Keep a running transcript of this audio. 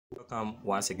Welcome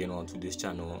once again onto this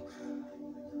channel.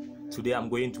 Today I'm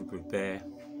going to prepare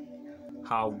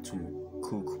how to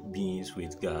cook beans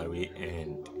with gari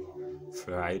and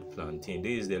fried plantain.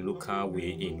 This is the local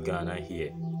way in Ghana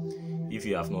here. If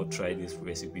you have not tried this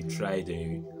recipe, try it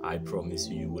and I promise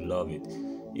you will love it.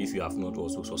 If you have not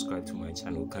also subscribed to my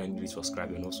channel, kindly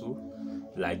subscribe and also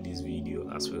like this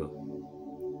video as well.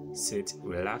 Sit,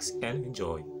 relax and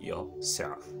enjoy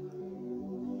yourself.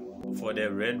 For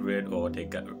the red or the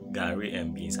gari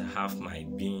and beans, I have my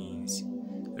beans,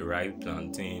 fried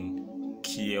plantain,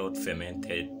 killed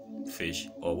fermented fish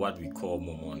or what we call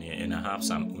momoni, and I have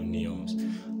some onions.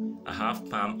 I have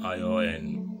palm oil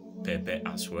and pepper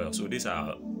as well. So these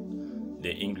are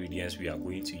the ingredients we are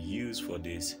going to use for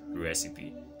this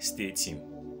recipe. Stay tuned.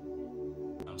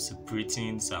 I'm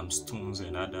separating some stones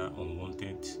and other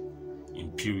unwanted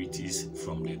impurities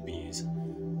from the beans.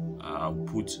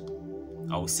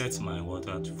 I'll set my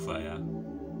water to fire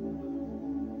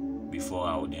before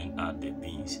I will then add the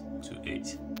beans to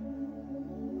it.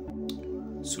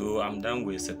 So I'm done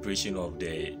with separation of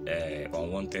the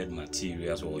unwanted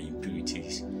materials or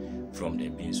impurities from the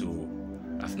beans. So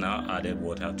I've now added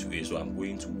water to it, so I'm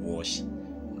going to wash,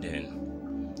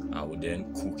 then I will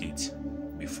then cook it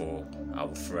before I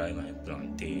will fry my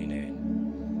plantain,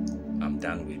 and I'm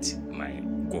done with my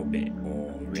Gob3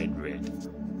 or RedRed.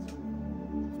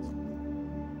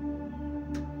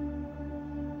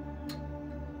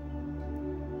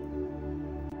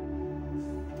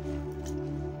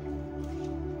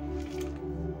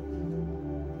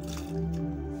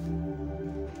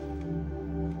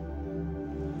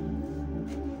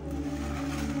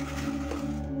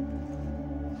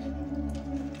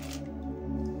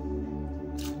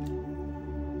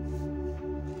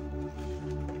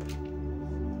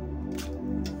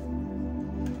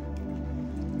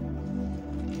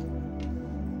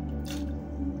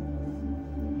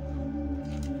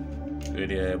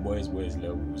 The boys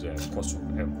levels koso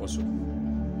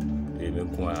even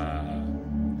kwa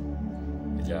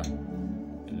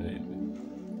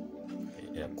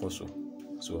koso.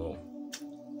 So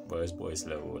boys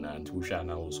level, and who shall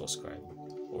now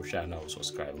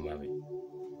subscribe mommy.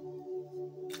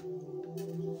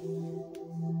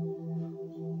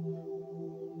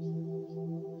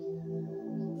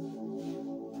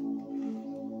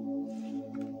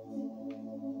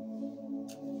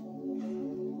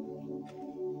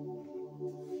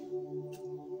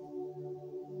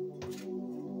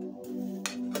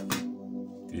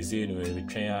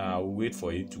 I'll wait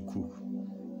for it to cook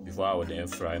before I will then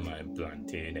fry my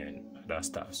plantain and other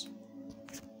stuffs.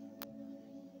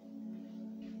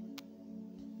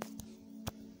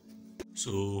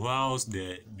 So whilst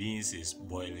the beans is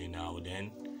boiling, I will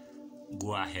then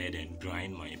go ahead and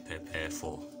grind my pepper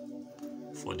for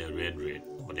the red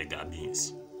or the Gari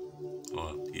beans.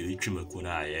 Or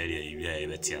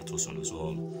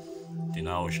so then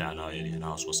I will share now and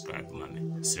I'll subscribe, mommy.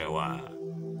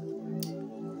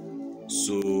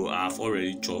 So I've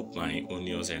already chopped my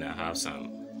onions and I have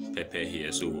some pepper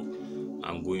here, so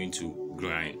I'm going to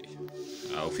grind.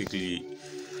 I'll quickly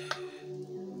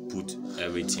put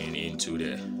everything into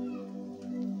the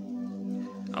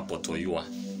apotoyua,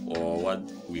 or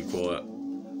what we call,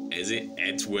 is it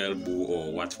etwell bowl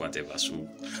or whatever, so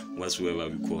whatsoever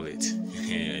we call it.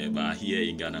 But here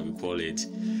in Ghana we call it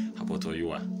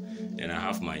apotoyua. Then I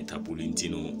have my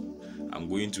tapulintino. I'm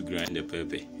going to grind the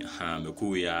pepper.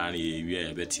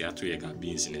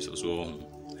 Beans in it, so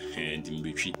and in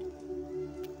between.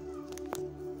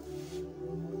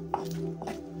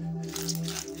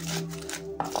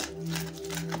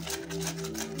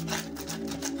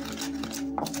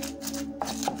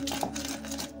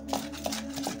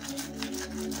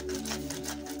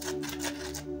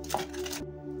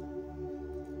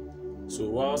 So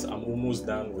whilst I'm almost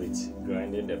done with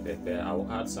grinding the pepper, I'll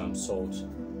add some salt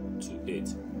to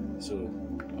it. So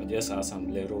I'll just add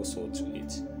some little salt to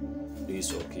it.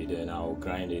 This okay, then I'll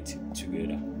grind it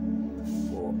together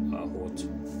for a hot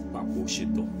mako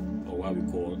shito, or what we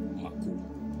call mako.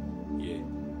 Yeah.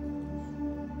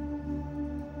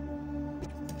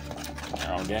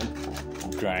 I'll then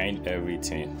grind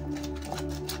everything.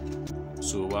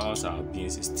 So whilst our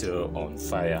beans is still on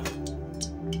fire,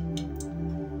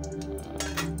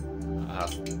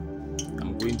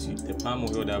 I'm going to, the palm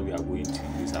oil that we are going to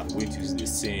use, I'm going to use the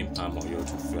same palm oil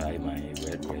to fry my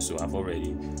red. So I've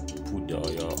already put the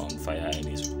oil on fire and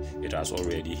it has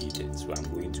already heated, so I'm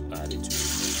going to add it to it.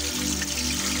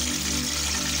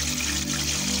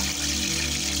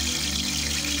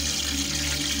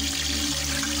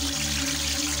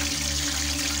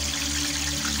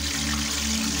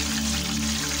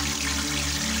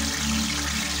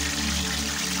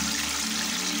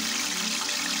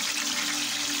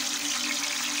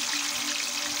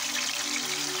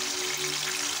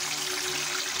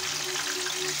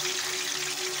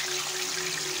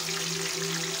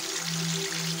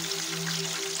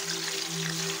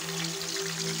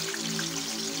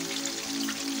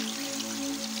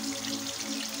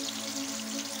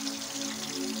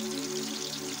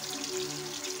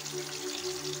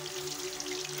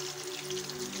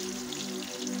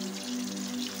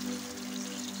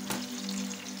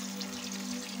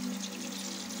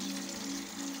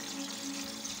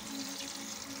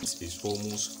 It's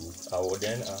almost cooked. I will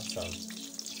then add some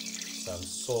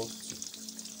salt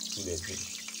to the beans.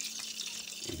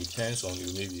 It depends on you.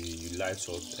 Maybe you like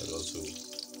salt a lot, so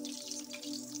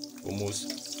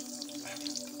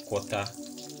almost quarter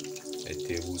a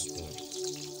tablespoon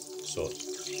salt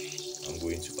I'm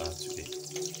going to add today.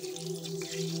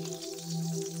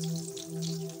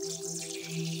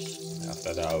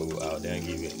 After that, I'll then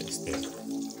give it a stir.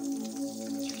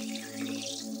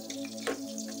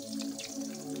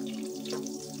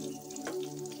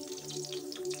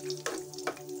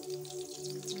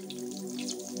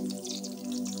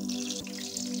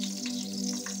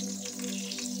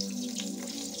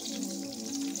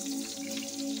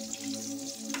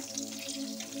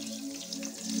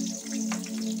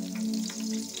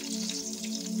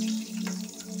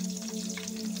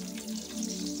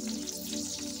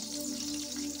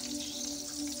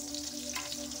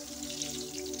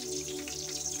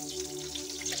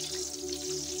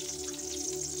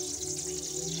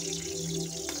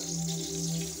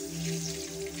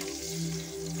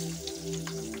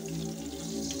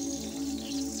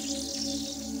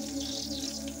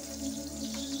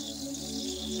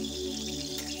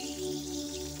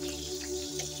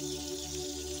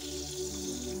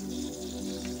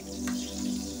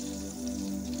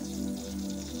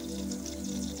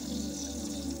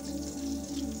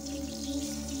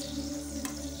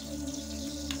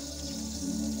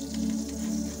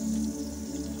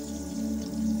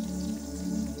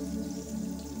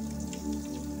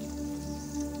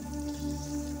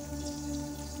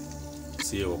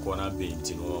 See our corner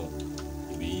paint, I'm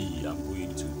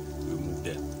going to remove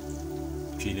them.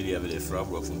 Clearly, I have a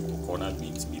frog from corner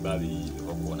beans, be baby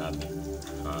or corner bean.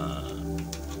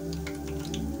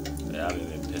 I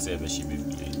have a she be.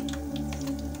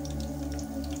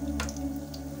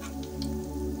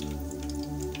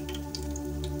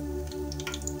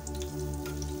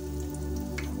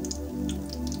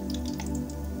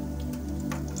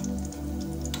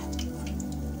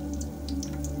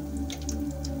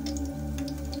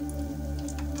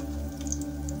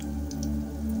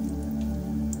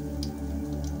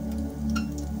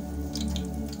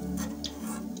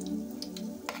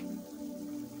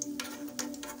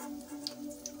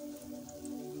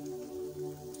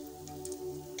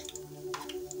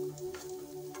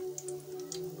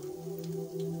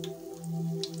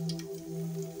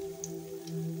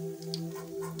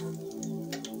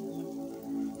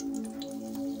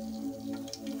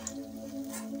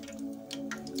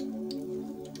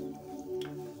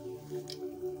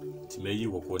 Maybe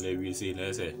work on every say,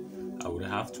 I would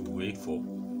have to wait for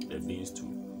the beans to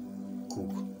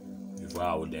cook before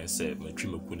I would then serve my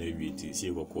trim of every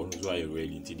see what corners why you're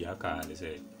ready to the car and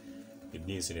say the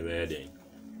beans in the wedding.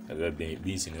 I've been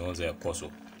beans in the ones that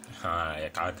possible. I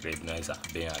can't create nice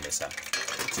being on the side.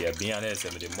 See a being honest,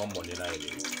 and the mom on the night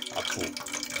I cook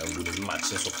and with the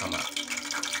matches of come out.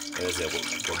 There's a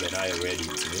what I ready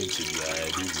to make it.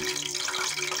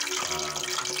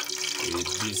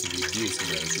 This and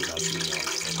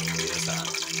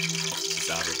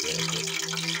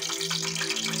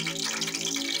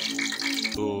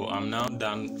so I'm now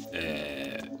done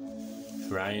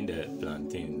frying the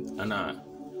plantain, and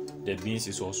the beans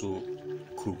is also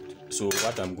cooked. So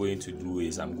what I'm going to do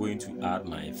is I'm going to add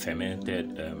my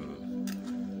fermented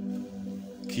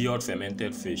cured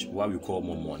fermented fish, what we call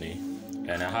momone,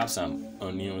 and I have some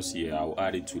onions here. I'll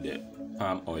add it to the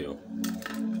palm oil.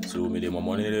 So me the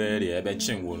momone ready, I bet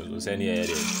ching one so send here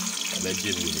the I bet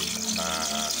jim with it.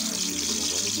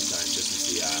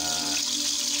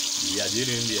 Yeah,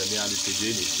 didn't be a me and the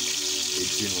Jenny.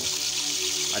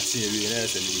 I see we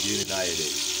nurse and beginning I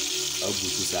day. I'll go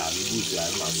to Sam, good, I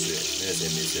must say, there's a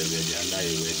message ready and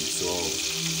I ready. So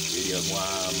really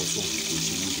one Muslim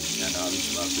and I'll be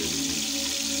my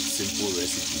simple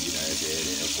recipe in a day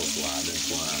and for one and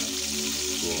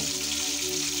so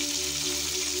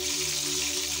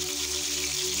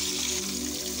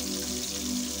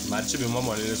much of mom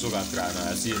on the Soga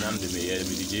Crana, I see an under me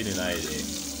with the Jane and I.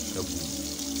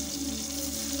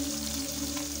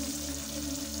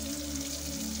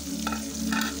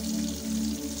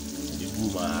 The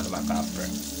woman, my Capra,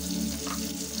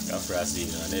 seen,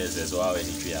 and there's as well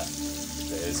any clear.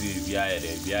 There's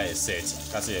a set,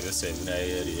 Cassie ever said, when I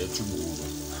hear the two move.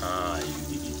 You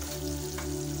did it.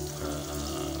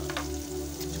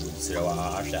 So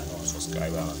I shall not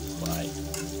subscribe. Why?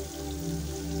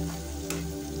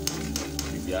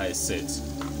 I said,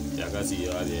 Jagasi, you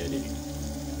are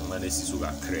the man is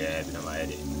sugar crab in my head.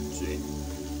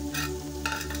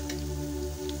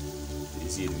 You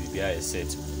see, the I said,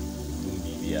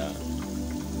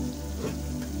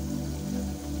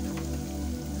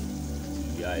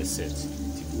 the I said,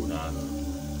 Tibunano,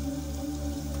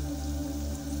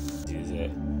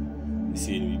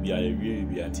 see be a really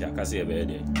be anti I can say about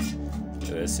it.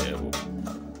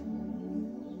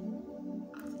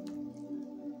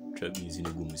 Trap beans in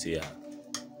the boom say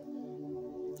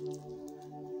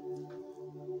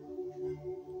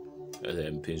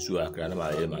pensu akra na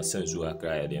ma ma sensu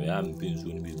akra ya dem am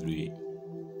pensu ni bebre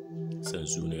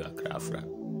sensu ni akra fra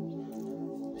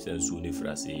sensu ni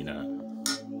fra sei na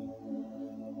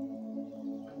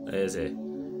ese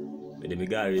me de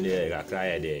Gari ne akra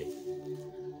ya de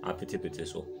apete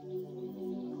so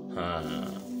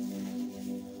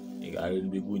Gari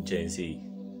be good chance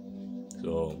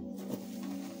so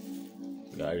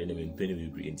Gari ne me penny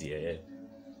bebre inti ya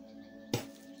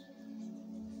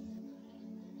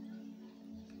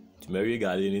Mary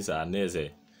Gari is a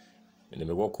neze, and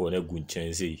the walk on a good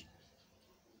chance.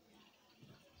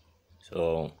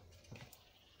 So,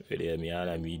 really,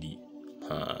 Miana Midi,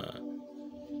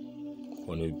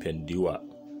 when we pendiwa.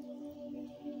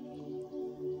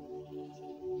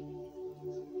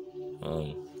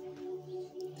 And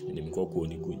the Moko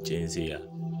ni good chance here.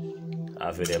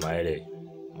 After them,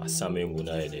 my summon would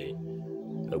I day,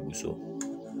 a buso.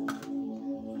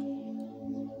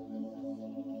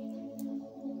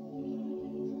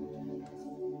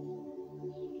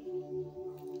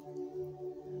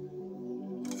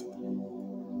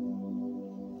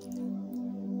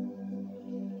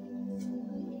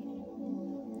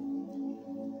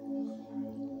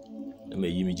 Me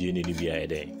yimi jeni ni biya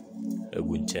ede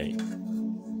egun chain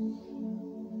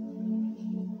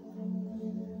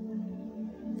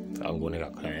I'm going to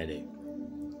cry ede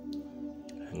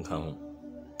nkan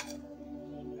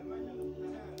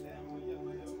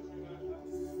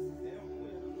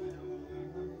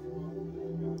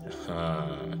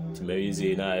to me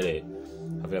easy na ede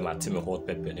ave ma timi hot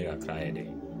pepper ne cry ede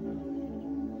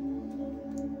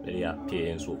very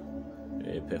happy so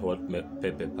hot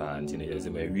pepper pan tin is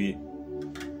me we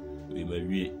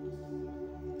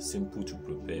simple to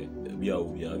prepare. We are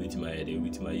with my head,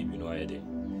 with my even head.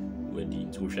 When the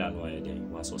intuition, why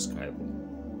then, subscribe.